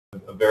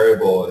A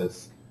variable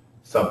is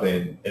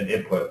something, an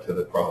input to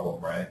the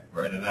problem, right?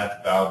 And then that's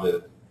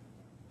bounded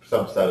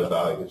some set of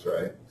values,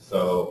 right?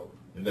 So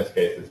in this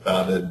case, it's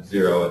bounded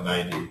 0 and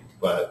 90,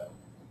 but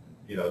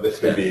this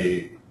could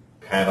be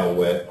panel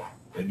width,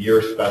 and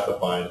you're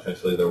specifying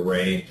essentially the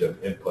range of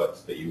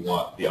inputs that you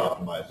want the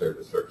optimizer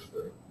to search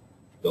through.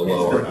 The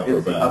lower and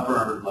upper bound. The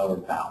upper and lower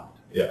bound.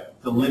 Yeah.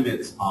 The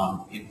limits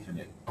on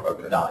infinite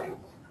value.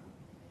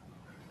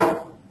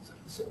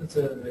 So it's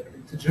an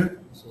integer,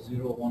 so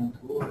 0, 1,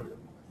 2, or...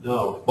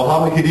 No.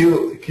 Mohammed, could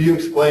you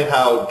explain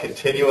how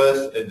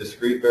continuous and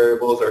discrete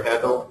variables are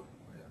handled?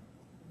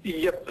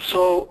 Yep.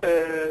 So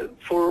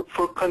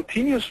for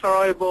continuous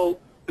variable,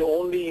 the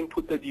only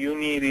input that you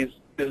need is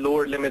the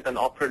lower limit and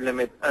upper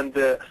limit, and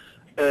the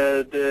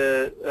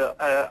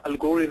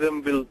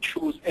algorithm will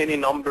choose any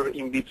number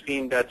in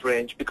between that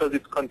range. Because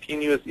it's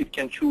continuous, it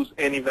can choose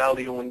any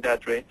value in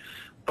that range.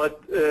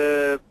 But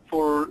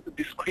for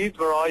discrete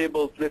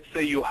variables, let's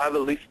say you have a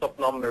list of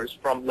numbers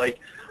from like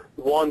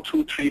 1,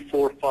 2, 3,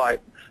 4, 5.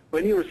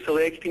 When you're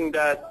selecting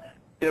that,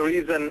 there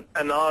is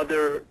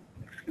another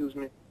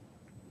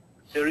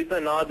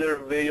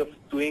way of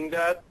doing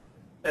that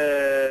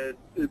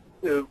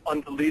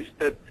on the list,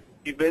 that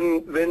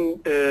when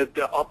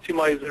the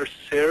optimizer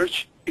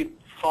search, it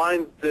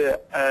finds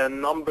the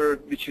number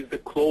which is the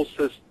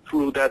closest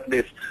through that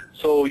list.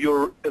 So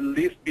your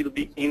list will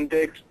be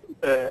indexed,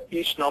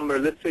 each number.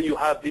 Let's say you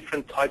have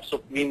different types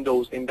of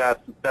windows in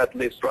that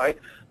list, right?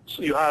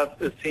 So you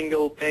have a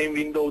single pane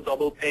window,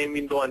 double pane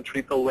window, and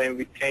triple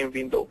pane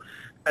window.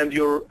 And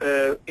you're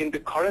in the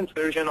current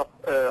version of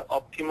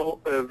Optimo,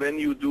 when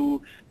you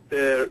do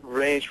the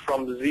range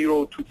from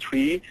 0 to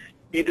 3,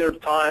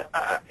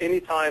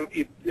 anytime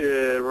it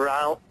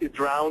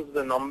rounds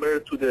the number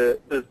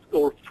to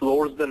or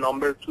floors the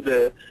number to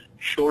the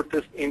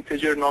shortest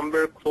integer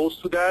number close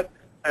to that,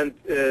 and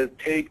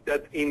take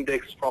that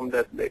index from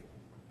that list.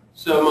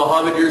 So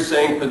Mohammed, you're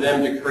saying for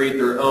them to create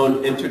their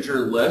own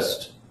integer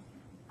list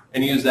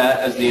and use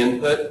that as the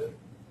input?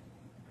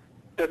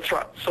 That's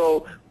right.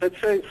 So let's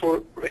say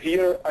for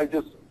here, I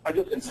just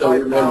and so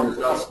remember,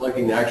 it's not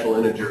selecting the actual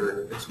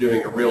integer, it's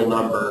doing a real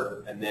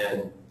number and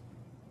then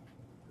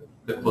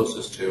the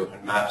closest to,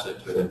 and maps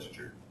it to an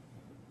integer.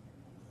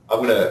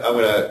 So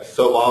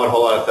Mohammed,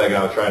 hold on a second,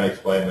 I was trying to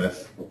explain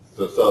this.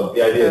 So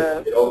the idea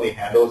is it only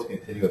handles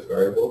continuous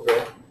variables,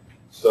 right?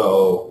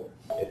 So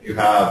if you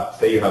have,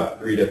 say you have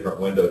 3 different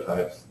window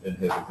types in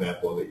his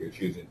example that you're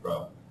choosing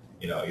from,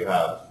 you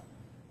have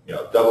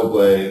double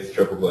glazed,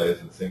 triple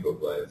glazed, and single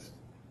glazed.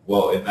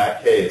 Well, in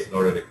that case, in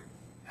order to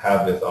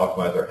have this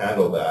optimizer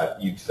handle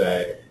that, you'd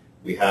say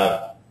we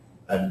have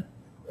a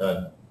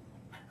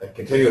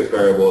continuous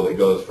variable that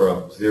goes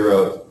from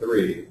 0 to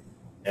 3,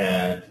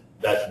 and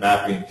that's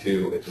mapping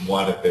to, it's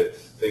 1 if it's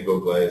single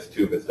glazed,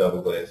 2 if it's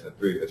double glazed, and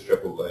 3 if it's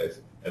triple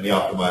glazed. And the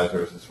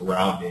optimizer is just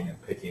rounding and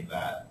picking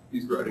that.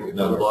 He's writing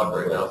another block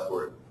right now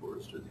for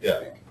us. Yeah,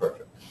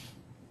 perfect.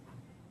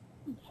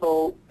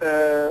 So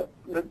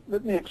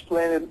let me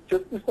explain it.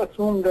 Just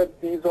assume that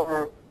these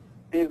are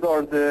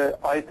the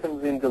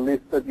items in the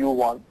list that you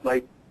want,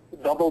 like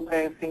double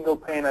pane, single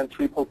pane, and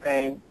triple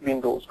pane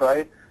windows,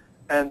 right?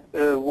 And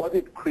what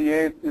it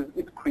creates is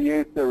it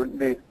creates a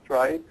list,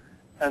 right?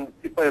 And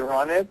if I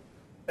run it,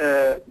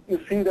 you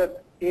see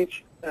that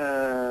each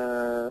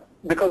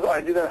because I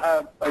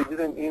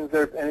didn't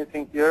insert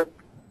anything here.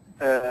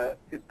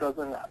 It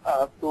doesn't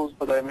have those,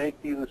 but I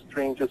make these a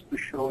string just to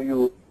show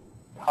you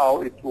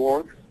how it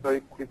works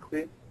very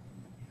quickly.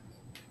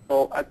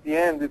 So at the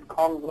end, it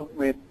comes up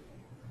with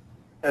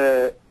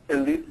a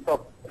list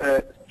of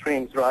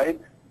strings, right?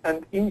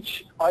 And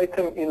each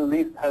item in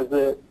list has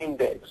an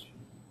index.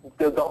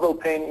 The double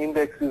pane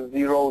index is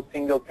 0,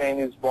 single pane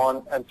is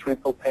 1, and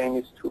triple pane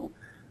is 2.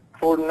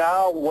 For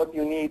now, what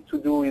you need to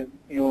do is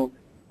you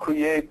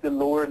create the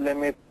lower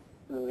limit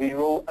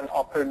 0 and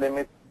upper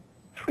limit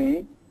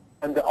 3,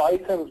 and the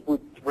items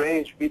would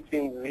range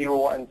between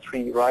 0 and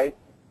 3, right?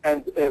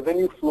 And when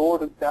you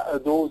floor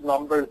those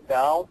numbers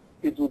down,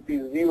 it would be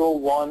 0,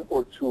 1,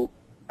 or 2,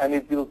 and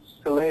it will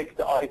select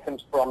the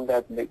items from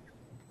that list.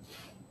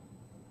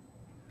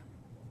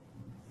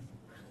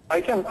 I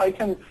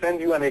can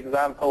send you an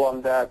example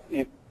on that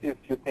if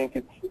you think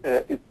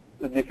it's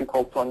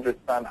difficult to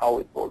understand how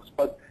it works.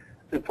 But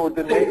for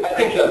the I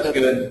think that's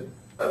good,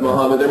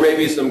 Mohammed. There may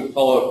be some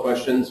follow-up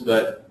questions,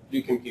 but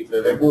you can keep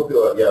moving. We'll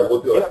do it. Yeah,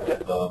 we'll do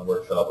it.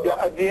 Workshop. Yeah,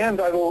 at the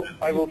end, I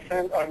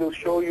will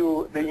show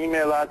you the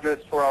email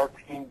address for our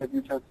team that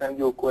you can send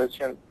your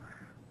question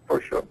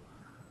for sure.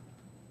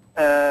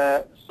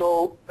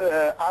 So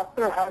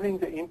after having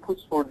the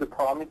inputs for the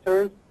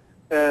parameters,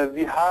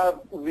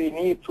 we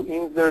need to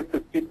insert the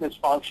fitness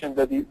function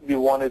that we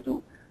want to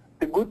do.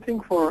 The good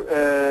thing for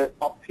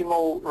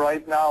Optimo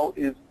right now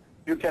is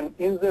you can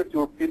insert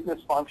your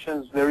fitness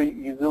functions very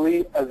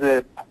easily as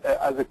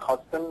a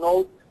custom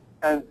node,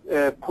 and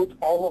put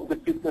all of the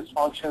fitness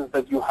functions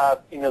that you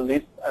have in a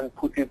list and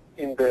put it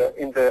in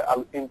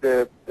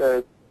the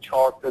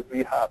chart that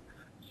we have.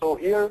 So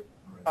here,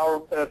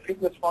 our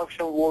fitness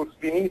function works.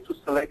 We need to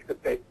select the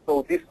face.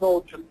 So this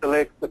node just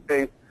selects the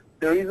face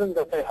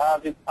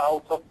have it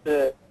out of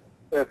the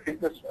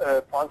fitness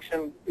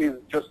function is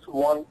just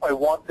one. I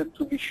want it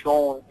to be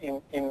shown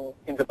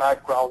in the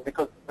background,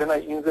 because when I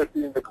insert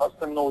it in the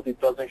custom node, it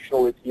doesn't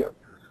show it here.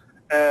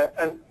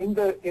 And in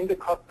the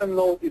custom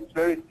node, it's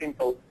very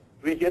simple.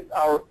 We get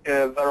our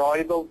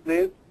variables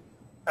list,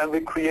 and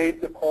we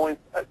create the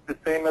points the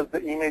same as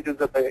the images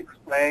that I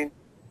explained.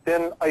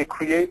 Then I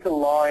create a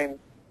line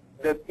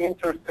that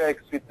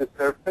intersects with the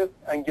surface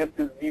and get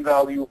the z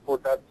value for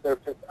that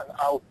surface and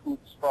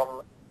outputs from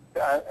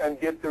and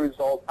get the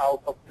result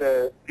out of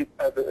the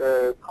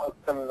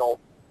custom node.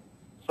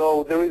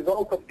 So the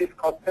result of this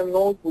custom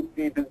node would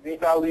be the z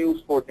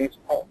values for this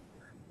point.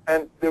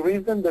 And the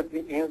reason that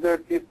we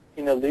insert this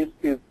in a list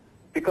is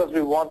because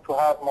we want to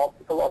have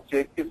multiple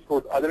objectives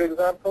for other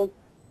examples.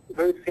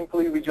 Very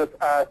simply, we just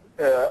add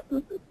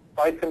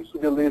items to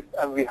the list,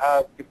 and we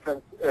have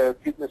different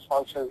fitness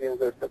functions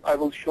inserted. I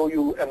will show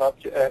you a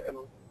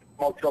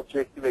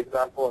multi-objective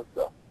example as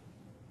well.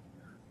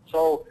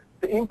 So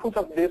the input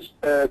of this,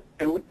 are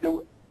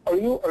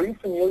you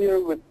familiar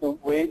with the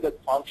way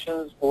that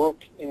functions work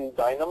in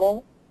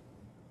Dynamo?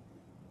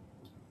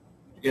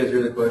 You guys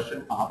hear the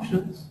question?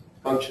 Options?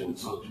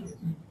 Functions.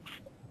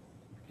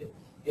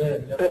 Yeah.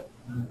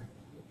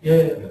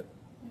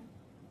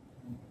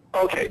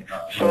 Okay,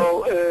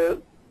 so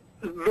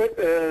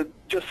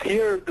just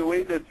here the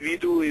way that we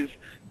do is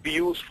we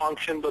use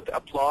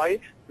function.apply.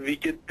 We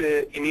get the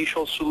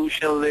initial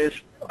solution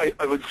list.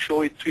 I will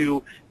show it to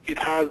you. It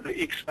has the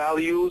x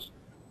values,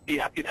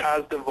 it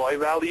has the y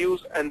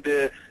values, and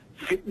the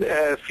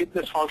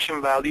fitness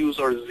function values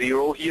are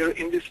 0 here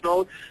in this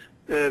node.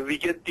 We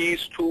get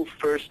these two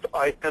first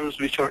items,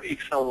 which are x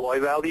and y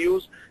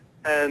values,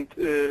 and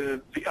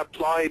we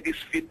apply this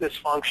fitness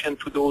function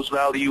to those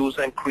values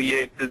and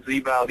create the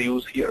z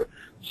values here.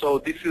 So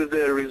this is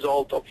the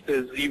result of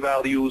the z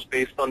values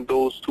based on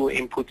those two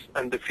inputs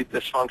and the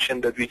fitness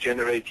function that we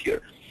generate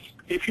here.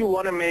 If you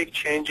want to make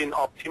change in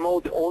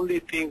Optimo, the only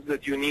things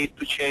that you need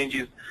to change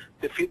is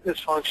the fitness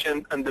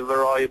function and the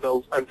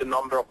variables and the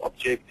number of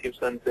objectives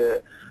and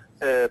the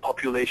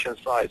population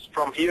size.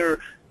 From here,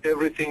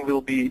 everything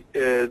will be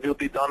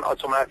done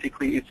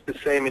automatically. It's the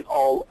same in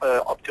all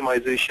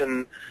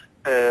optimization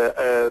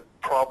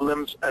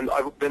problems, and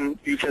then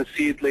you can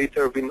see it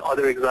later in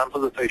other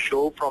examples that I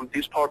show. From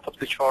this part of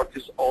the chart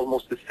is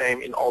almost the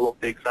same in all of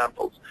the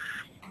examples.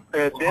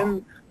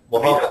 Then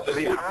just to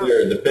be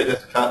clear, the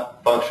fitness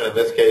function in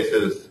this case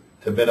is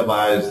to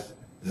minimize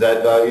z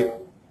value?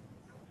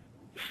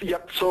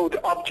 Yep, so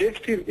the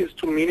objective is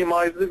to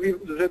minimize the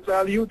z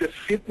value. The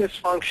fitness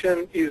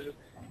function is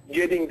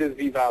getting the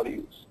z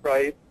values,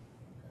 right?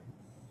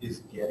 Is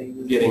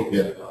getting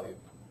the value.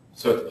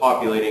 So it's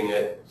populating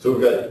it. So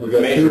we've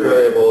got two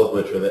variables,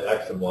 which are the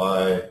x and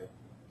y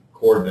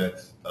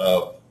coordinates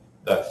of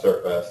that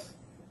surface.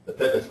 The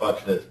fitness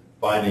function is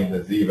finding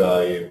the z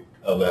value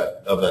of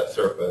that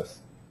surface,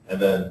 and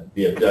then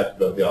the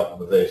objective of the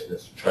optimization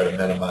is to try to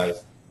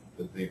minimize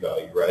the z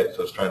value, right?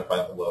 So it's trying to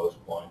find the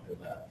lowest point in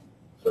that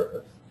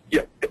surface.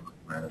 Yeah,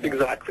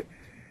 exactly.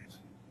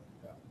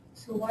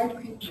 So why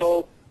fitness?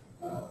 So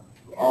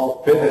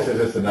all fitness is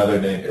just another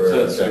name for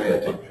It's a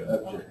objective semantic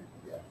function.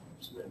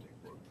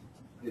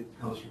 It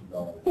comes from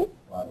the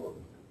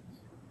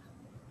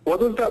what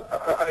was that?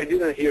 I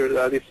didn't hear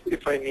that,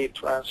 if I need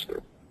to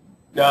answer.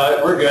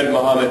 No, we're good,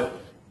 Mohammed.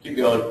 Keep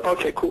going.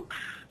 Okay, cool.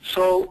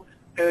 So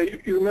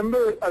you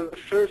remember as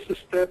the first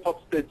step of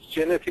the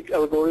genetic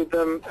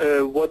algorithm,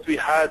 what we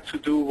had to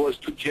do was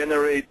to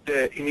generate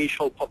the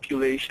initial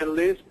population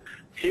list.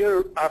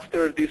 Here,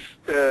 after this,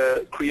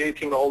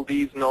 creating all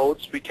these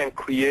nodes, we can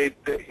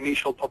create the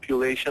initial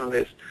population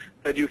list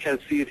that you can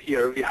see it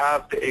here. We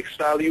have the x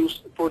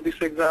values for this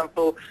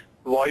example,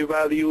 y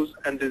values,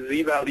 and the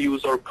z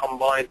values are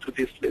combined to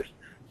this list.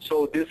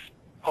 So this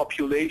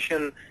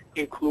population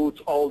includes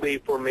all the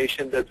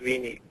information that we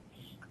need.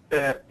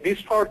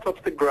 This part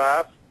of the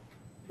graph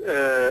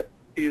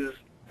is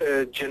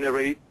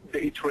generate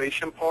the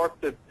iteration part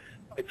that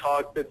I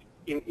talked that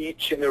in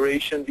each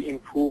generation we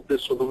improve the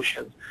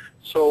solutions.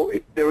 So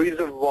there is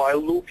a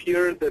while loop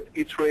here that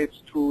iterates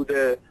through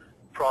the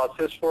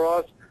process for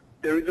us.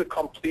 There is a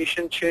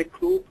completion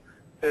check loop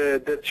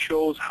that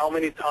shows how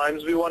many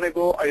times we want to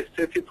go. I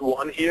set it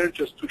 1 here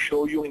just to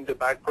show you in the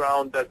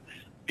background that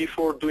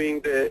before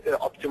doing the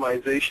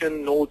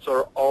optimization, nodes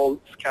are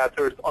all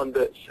scattered on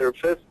the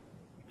surface.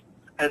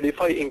 And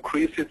if I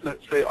increase it,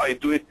 let's say I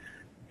do it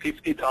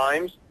 50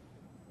 times,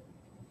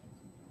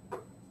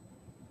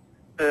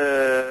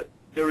 the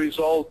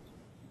result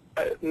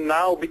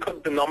now,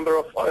 because the number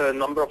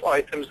of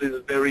items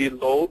is very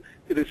low,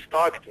 it is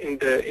stocked in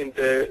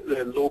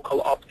the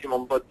local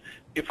optimum. But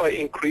if I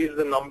increase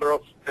the number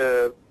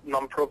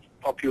of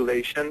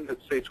population,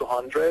 let's say to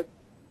 100,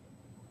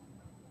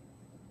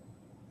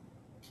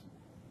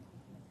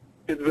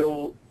 it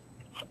will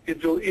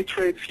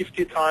iterate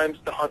 50 times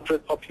the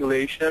 100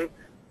 population,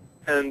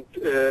 and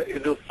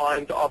it will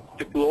find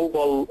the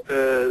global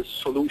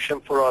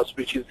solution for us,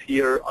 which is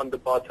here on the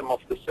bottom of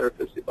the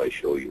surface. If I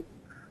show you.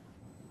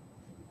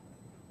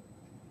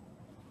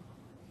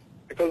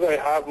 because I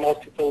have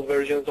multiple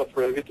versions of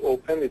Revit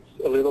open, it's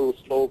a little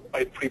slow.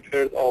 I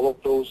prepared all of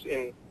those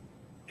in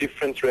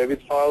different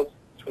Revit files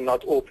to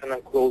not open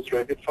and close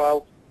Revit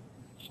files,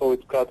 so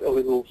it got a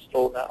little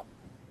slow now.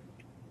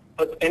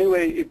 But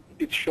anyway,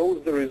 it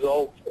shows the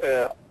result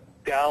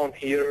down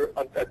here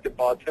at the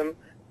bottom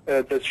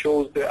that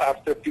shows that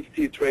after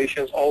 50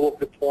 iterations, all of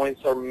the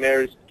points are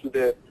merged to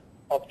the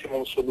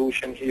optimum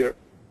solution here.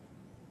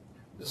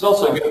 It's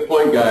also a good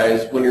point,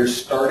 guys. When you're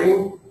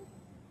starting,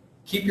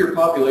 keep your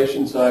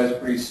population size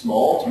pretty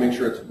small to make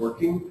sure it's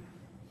working.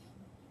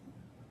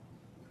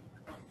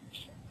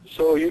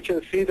 So you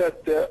can see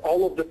that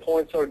all of the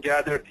points are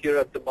gathered here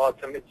at the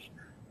bottom.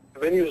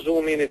 When you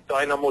zoom in,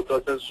 Dynamo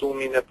doesn't zoom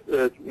in,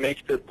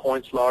 make the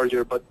points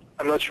larger, but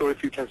I'm not sure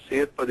if you can see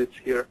it, but it's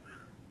here.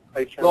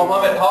 Well,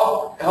 Mohammed,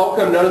 how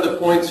come none of the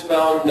points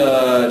found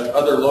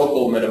other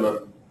local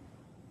minimum?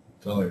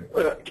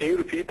 Can you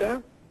repeat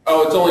that?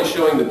 Oh, it's only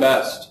showing the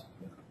best.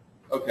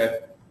 Okay.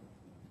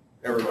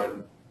 Never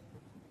mind.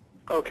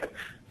 Okay.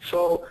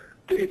 So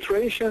the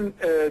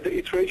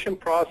iteration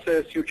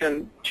process, you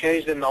can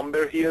change the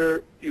number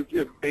here.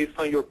 Based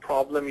on your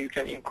problem, you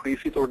can increase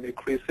it or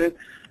decrease it.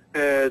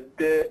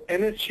 The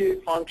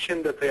NSGA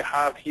function that I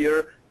have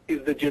here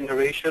is the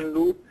generation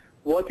loop.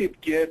 What it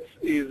gets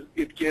is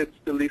it gets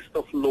the list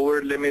of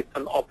lower limits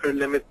and upper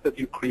limits that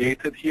you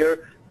created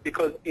here,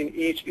 because in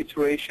each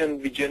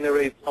iteration we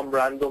generate some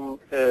random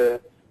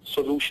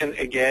solution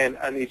again,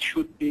 and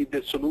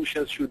the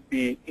solutions should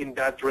be in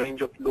that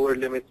range of lower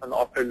limits and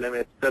upper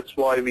limits. That's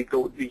why we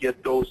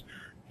get those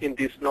in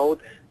this node,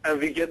 and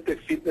we get the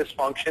fitness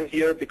function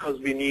here because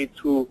we need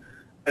to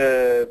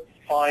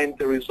find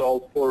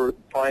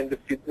the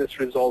fitness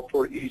result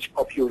for each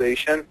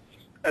population,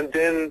 and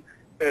then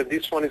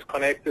this one is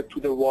connected to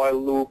the while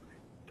loop.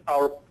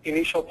 Our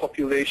initial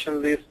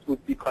population list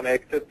would be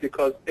connected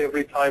because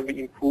every time we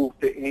improve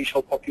the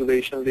initial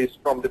population list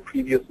from the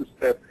previous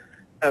step,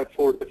 and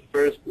for the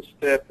first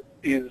step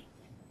is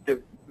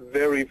the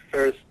very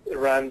first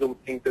random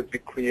thing that we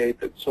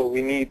created. So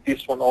we need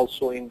this one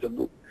also in the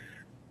loop.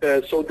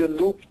 So the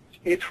loop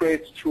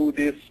iterates through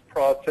this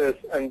process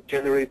and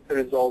generates the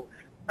result.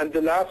 And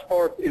the last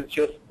part is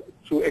just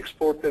to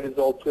export the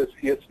result to a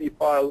CSV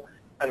file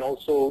and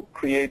also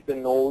create the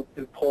node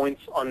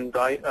points on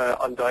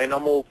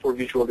Dynamo for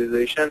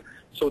visualization.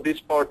 So this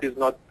part is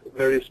not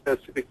very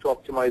specific to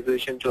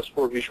optimization, just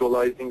for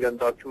visualizing and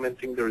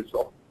documenting the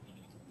result.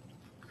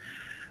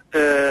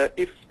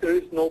 If there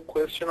is no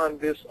question on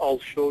this, I'll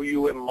show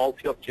you a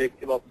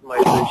multi-objective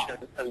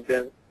optimization and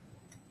then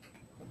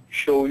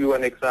show you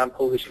an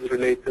example which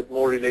is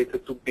more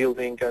related to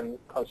building and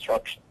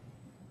construction.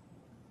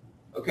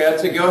 Okay, I'd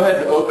say go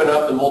ahead and open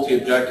up the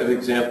multi-objective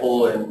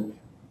example, and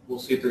we'll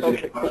see if there's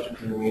any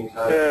questions in the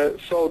meantime.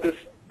 So the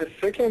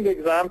second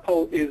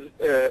example is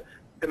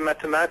the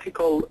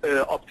mathematical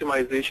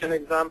optimization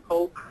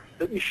example.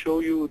 Let me show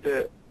you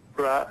the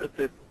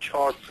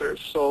chart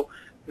first. So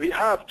we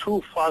have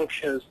two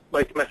functions,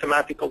 like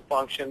mathematical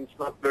functions,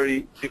 not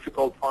very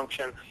difficult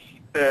function.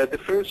 The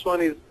first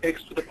one is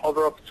x to the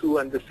power of 2,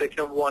 and the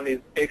second one is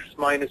x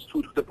minus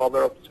 2 to the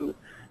power of 2.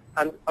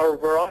 And our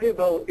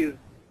variable is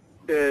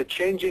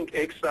changing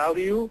x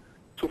value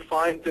to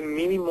find the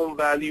minimum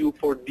value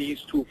for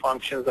these two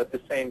functions at the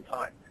same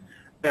time.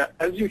 Now,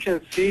 as you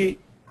can see,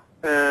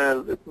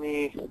 let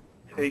me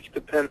take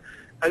the pen.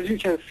 As you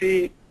can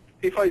see,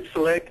 if I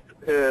select,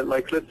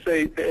 like let's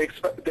say the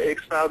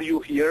x value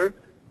here,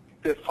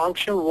 the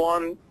function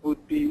 1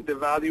 would be, the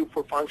value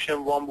for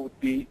function 1 would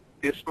be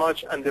this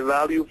much, and the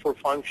value for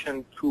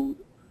function 2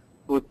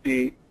 would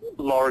be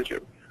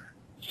larger.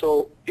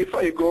 So if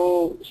I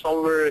go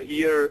somewhere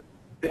here,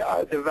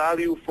 the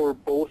value for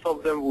both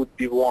of them would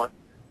be 1.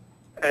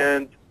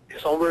 And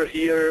somewhere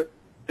here,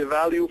 the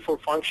value for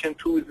function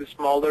 2 is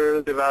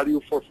smaller, the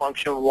value for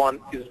function 1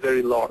 is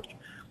very large.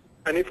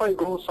 And if I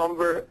go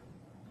somewhere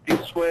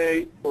this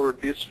way or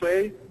this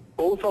way,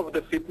 both of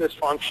the fitness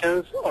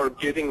functions are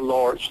getting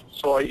large.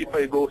 So if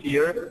I go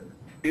here,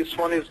 this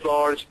one is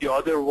large, the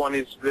other one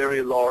is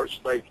very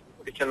large, like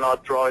we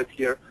cannot draw it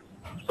here.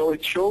 So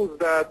it shows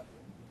that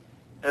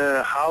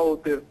how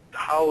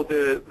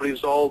the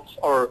results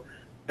are,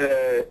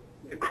 the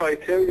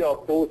criteria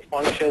of both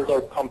functions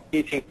are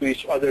competing to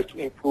each other to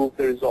improve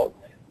the result.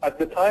 At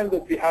the time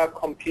that we have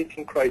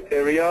competing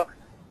criteria,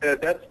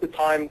 that's the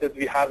time that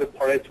we have a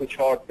Pareto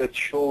chart that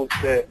shows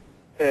a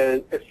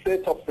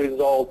set of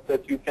results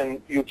that you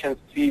can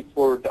see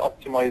for the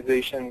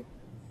optimization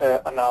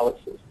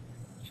analysis.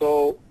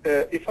 So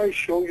if I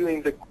show you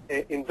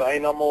in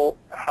Dynamo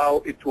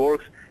how it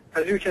works,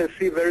 as you can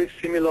see, very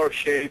similar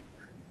shape.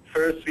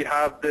 First, we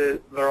have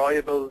the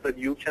variables that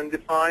you can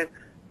define.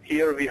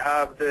 Here we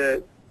have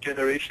the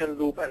generation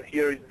loop, and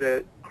here is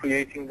the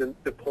creating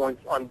the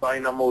points on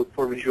Dynamo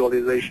for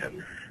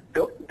visualization.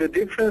 The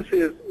difference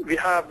is we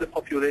have the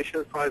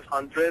population size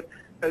 100.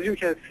 As you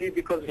can see,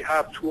 because we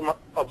have two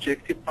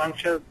objective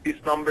functions, this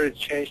number is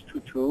changed to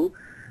 2.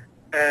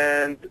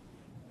 And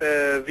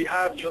we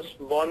have just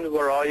one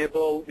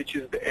variable, which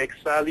is the x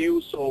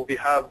value. So we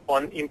have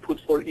one input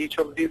for each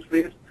of these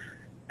lists.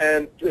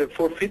 And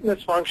for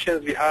fitness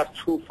functions, we have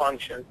two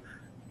functions.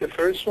 The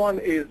first one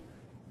is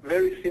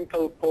very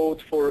simple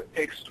code for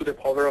x to the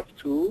power of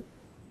 2.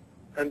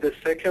 And the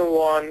second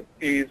one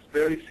is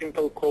very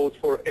simple code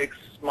for x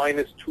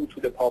minus 2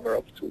 to the power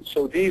of 2.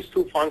 So these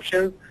two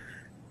functions,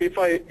 if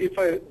I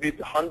did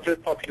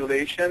 100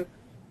 population,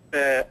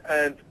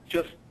 and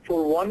just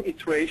for one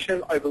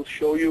iteration, I will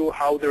show you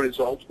how the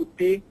results would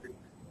be.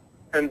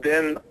 And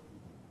then,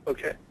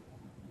 okay.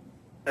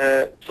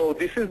 So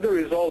this is the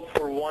result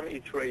for one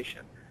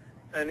iteration.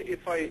 And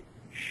if I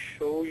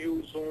show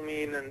you, zoom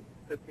in, and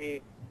let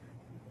me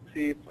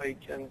see if I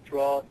can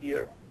draw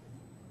here.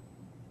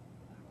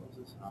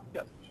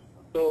 Yeah.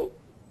 So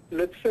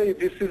let's say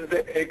this is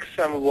the X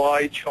and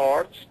Y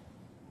charts.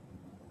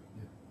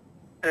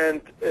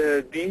 And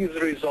these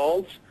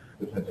results,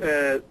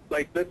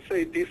 like let's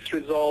say this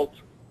result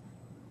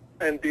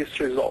and this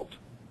result.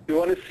 You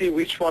want to see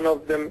which one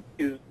of them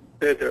is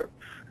better.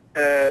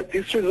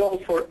 This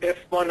result for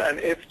F1 and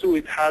F2,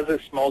 it has a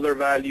smaller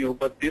value,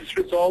 but this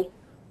result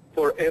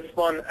for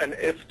F1 and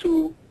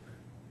F2,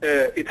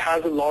 it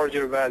has a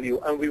larger value,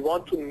 and we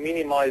want to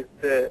minimize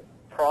the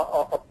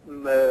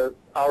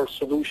our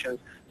solutions.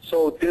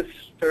 So this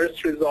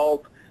first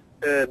result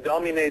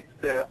dominates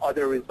the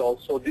other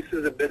results. So this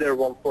is a better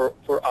one for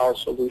our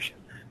solution,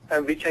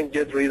 and we can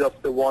get rid of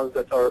the ones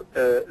that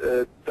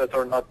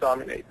are not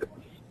dominated.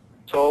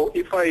 So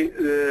if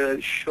I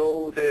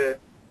show the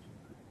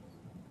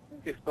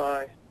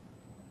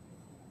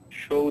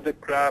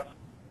graph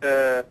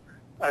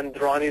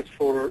and run it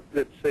for,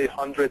 let's say,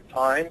 100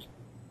 times,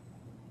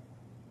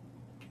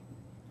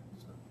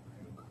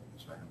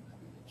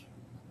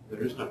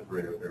 There is no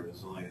Pareto curve,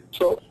 it's only...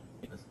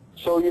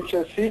 So you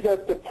can see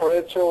that the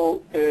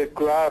Pareto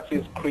graph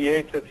is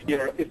created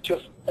here. It's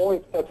just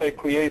points that I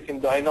create in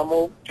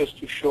Dynamo just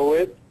to show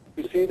it.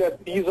 You see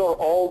that these are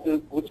all the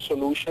good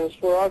solutions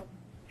for us.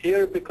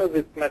 Here, because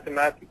it's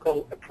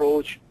mathematical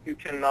approach, you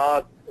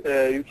cannot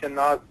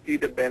see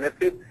the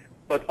benefit.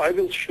 But I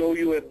will show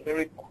you a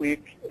very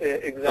quick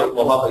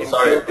example. Mohammed,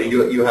 sorry,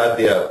 you had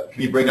the.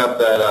 Can you bring up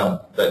that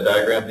that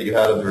diagram that you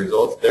had of the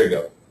results? There you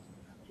go.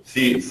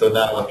 See, so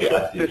now with the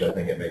axes, I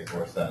think it makes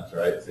more sense,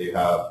 right? So you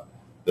have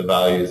the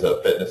values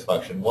of fitness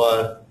function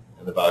 1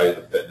 and the values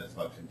of fitness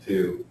function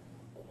 2.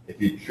 If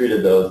you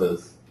treated those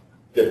as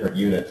different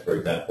units, for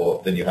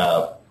example, then you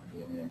have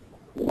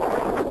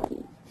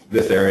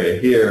this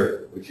area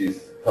here, which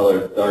is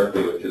colored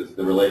darkly, which is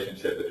the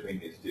relationship between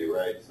these two,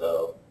 right?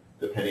 So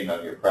depending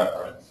on your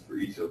preference for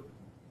each of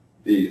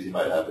these, you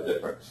might have a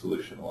different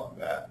solution along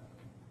that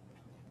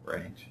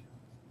range.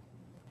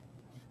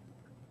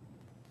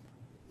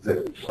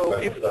 So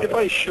if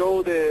I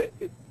show the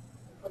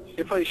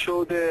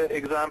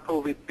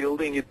example with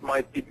building, it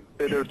might be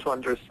better to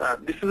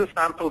understand. This is a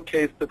sample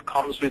case that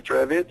comes with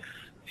Revit.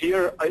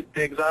 Here,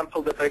 the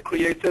example that I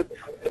created,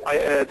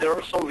 there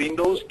are some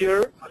windows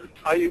here.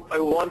 I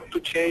want to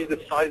change the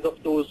size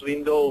of those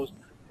windows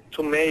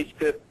to make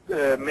the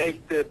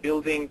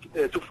building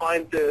to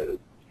find the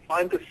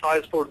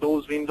size for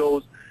those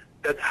windows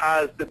that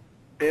has the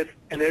best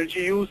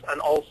energy use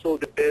and also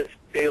the best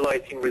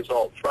daylighting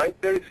results, right?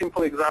 Very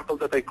simple example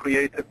that I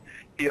created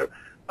here.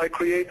 I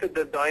created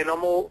the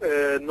Dynamo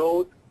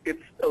node.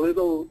 It's a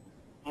little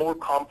more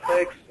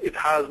complex. It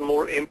has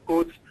more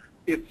inputs.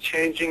 It's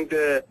changing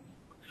the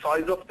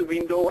size of the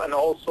window and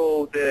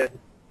also the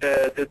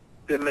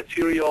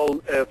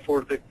material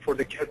for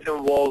the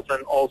curtain walls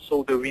and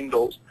also the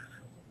windows,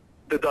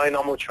 the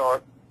Dynamo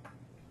chart.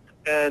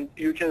 And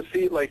you can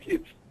see like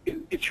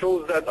it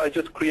shows that I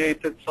just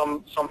created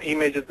some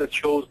images that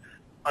shows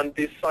on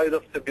this side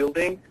of the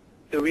building,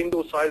 the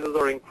window sizes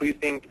are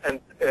increasing, and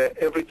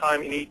every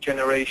time in each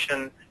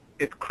generation,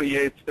 it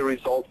creates the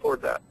result for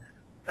that.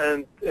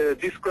 And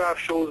this graph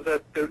shows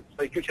that,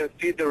 like you can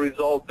see the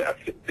result,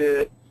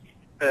 the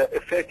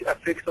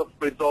effects of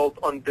result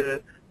on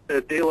the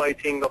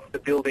daylighting of the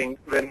building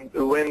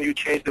when you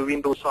change the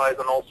window size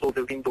and also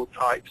the window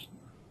types,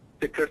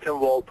 the curtain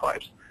wall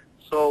types.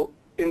 So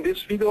in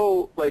this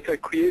video, like I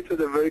created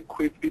a very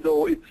quick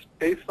video. It's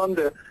based on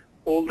the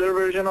older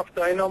version of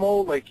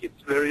Dynamo, like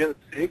it's version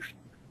 6,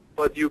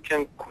 but you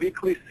can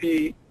quickly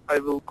see, I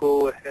will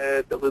go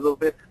ahead a little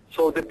bit.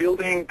 So the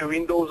building, the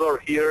windows are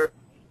here.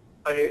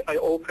 I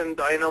open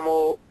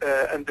Dynamo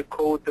and the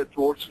code that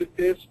works with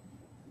this.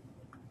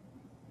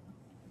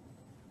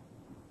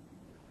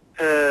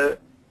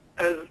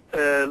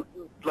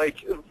 Like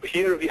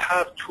here we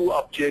have two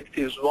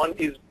objectives. One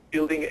is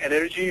building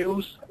energy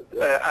use,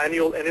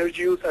 annual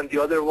energy use, and the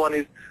other one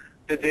is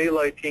the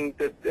daylighting,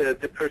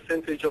 the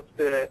percentage of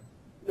the,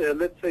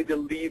 let's say, the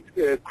lead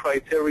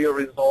criteria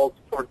results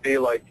for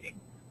daylighting.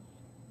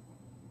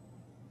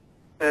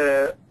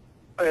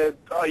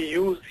 I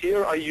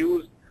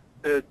use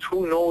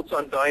two nodes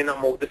on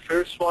Dynamo. The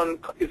first one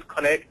is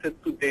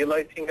connected to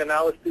daylighting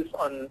analysis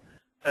on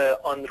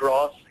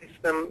ROS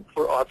system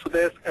for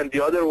Autodesk, and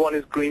the other one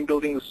is Green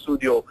Building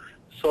Studio.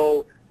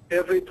 So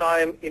every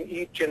time in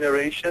each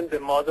generation, the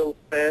model,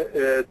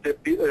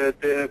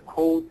 the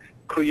code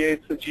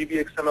creates a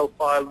GBXML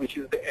file, which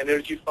is the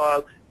energy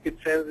file. it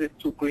sends it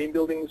to Green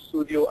Building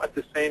Studio. At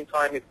the same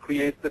time, it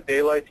creates the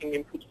daylighting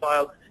input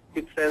file.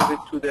 It sends it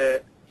to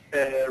the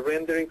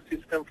rendering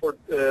system for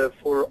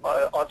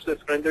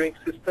Autodesk rendering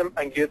system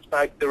and gets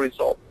back the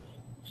result.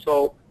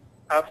 So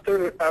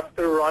after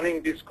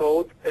running this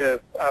code,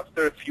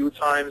 after a few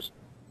times,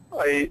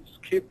 I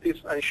skip this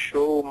and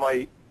show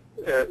my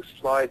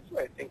slides.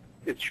 I think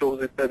it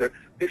shows it better.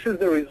 This is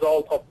the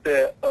result of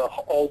the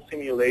all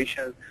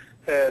simulations.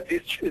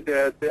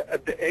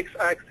 The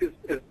x-axis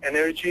is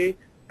energy,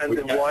 and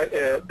the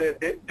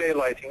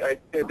daylighting.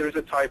 There's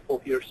a typo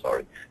here.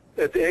 Sorry.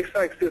 The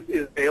x-axis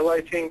is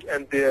daylighting,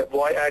 and the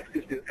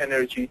y-axis is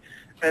energy.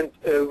 And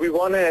we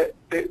want to.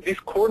 This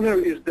corner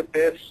is the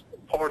best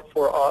part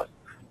for us.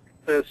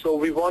 So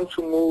we want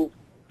to move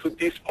to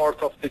this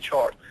part of the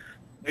chart,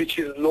 which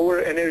is lower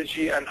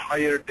energy and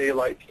higher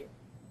daylighting.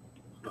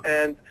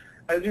 And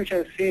as you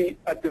can see,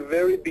 at the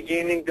very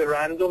beginning, the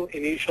random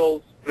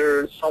initials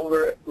were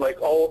somewhere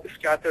like all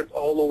scattered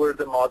all over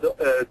the model,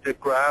 the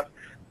graph.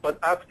 But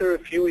after a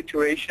few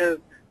iterations,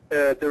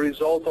 the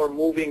results are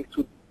moving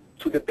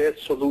to the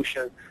best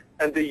solution.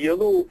 And the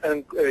yellow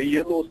and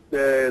yellow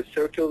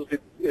circles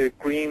with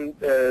green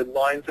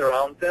lines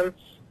around them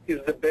is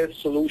the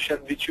best solution,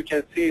 which you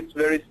can see it's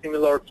very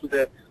similar to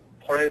the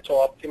Pareto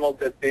optimal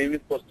that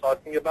David was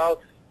talking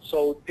about.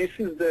 So these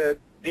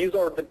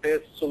are the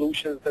best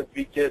solutions that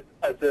we get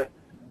as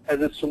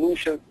a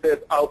solution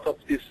set out of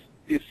this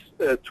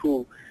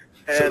tool.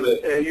 And so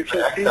you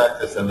can see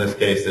x-axis in this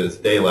case is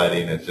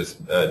daylighting. It's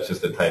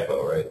just a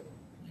typo, right?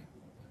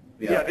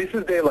 Yeah, this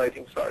is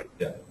daylighting. Sorry.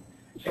 Yeah.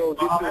 So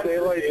this is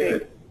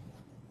daylighting.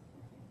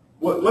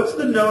 What's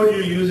the node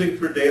you're using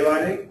for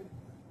daylighting?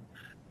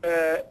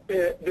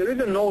 There is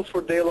a node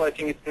for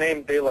daylighting. It's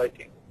named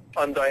daylighting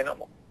on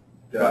Dynamo.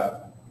 Yeah.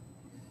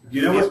 Do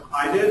you know what's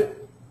behind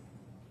it?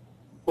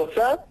 What's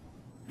that?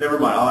 Never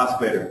mind. I'll ask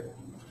later.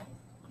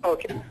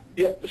 Okay.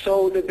 Yeah.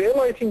 So the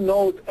daylighting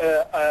node,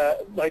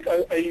 like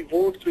I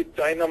worked with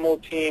Dynamo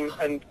team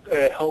and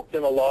helped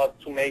them a lot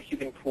to make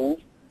it improve.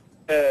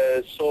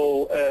 I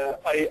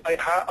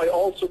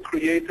also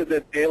created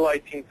a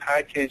daylighting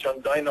package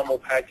on Dynamo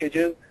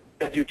packages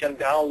that you can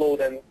download,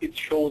 and it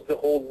shows the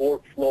whole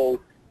workflow,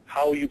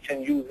 how you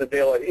can use the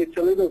daylight. It's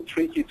a little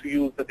tricky to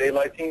use the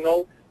daylighting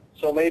node,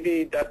 so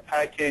maybe that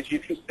package,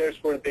 if you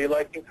search for a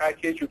daylighting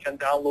package, you can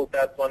download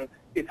that one.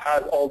 It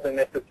has all the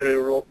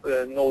necessary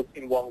nodes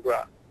in one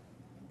graph.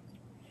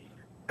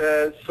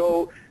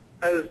 So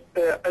as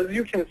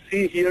you can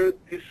see here,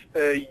 this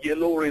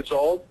yellow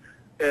result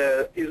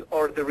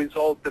are the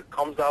results that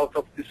comes out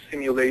of this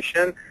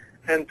simulation,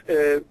 and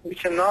we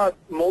cannot,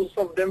 most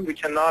of them, we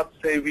cannot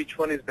say which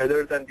one is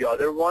better than the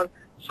other one.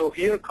 So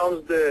here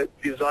comes the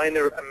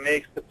designer and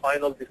makes the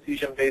final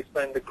decision based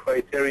on the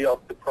criteria of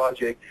the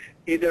project.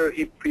 Either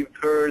he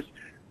prefers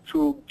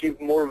to give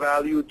more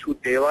value to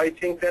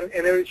daylighting than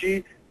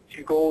energy.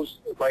 He goes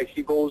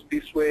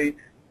this way,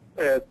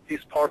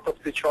 this part of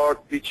the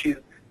chart, which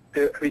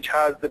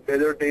has the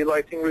better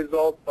daylighting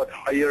result but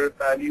higher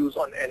values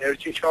on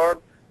energy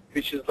chart,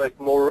 which is like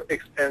more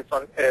expense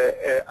on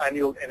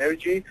annual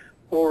energy,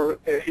 or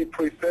he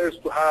prefers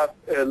to have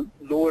a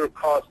lower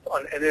cost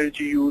on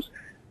energy use,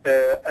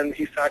 and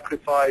he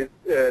sacrifices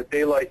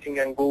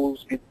daylighting and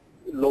goes with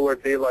lower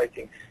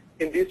daylighting.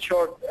 In this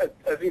chart,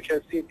 as you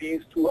can see,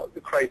 these two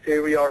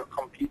criteria are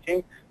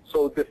competing,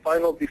 so the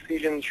final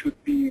decision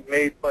should be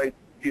made by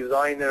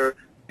designer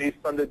based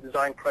on the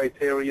design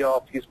criteria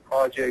of his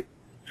project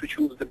to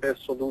choose the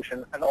best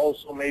solution, and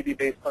also maybe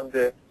based on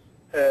the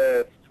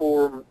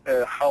form,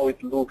 how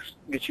it looks,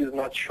 which is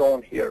not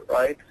shown here,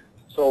 right?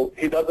 So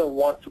he doesn't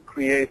want to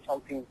create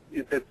something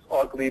that's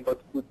ugly but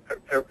with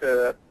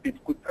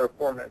good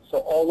performance. So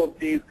all of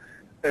these,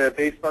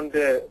 based on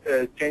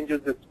the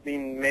changes that's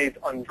been made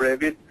on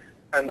Revit,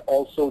 and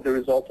also the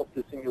result of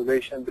the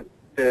simulation,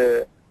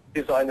 the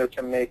designer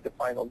can make the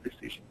final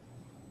decision.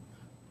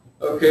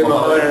 Okay,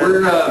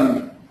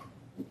 Mohammed,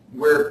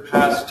 we're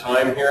past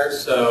time here,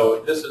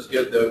 so this is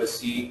good though to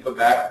see. Go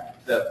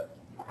back that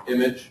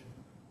image.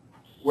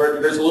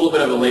 There's a little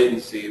bit of a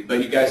latency,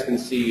 but you guys can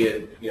see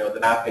it, the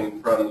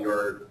mapping from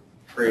your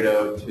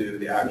Pareto to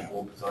the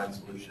actual design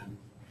solution.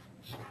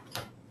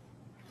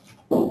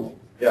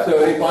 Yeah. So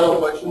any final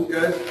questions,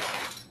 guys?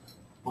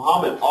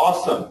 Mohammed,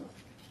 awesome.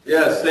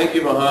 Yes, thank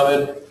you,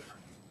 Mohammed.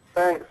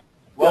 Thanks.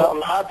 Well,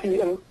 I'm happy.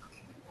 And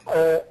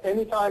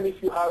anytime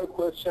if you have a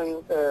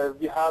question,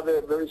 we have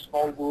a very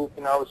small group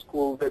in our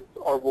school that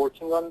are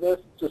working on this.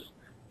 Just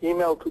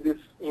email to this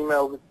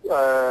email,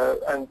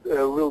 and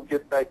we'll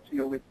get back to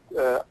you with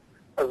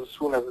as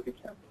soon as we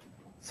can.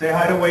 Say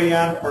hi to Wei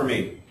Yan for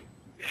me.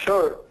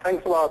 Sure.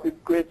 Thanks a lot.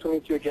 It's great to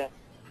meet you again.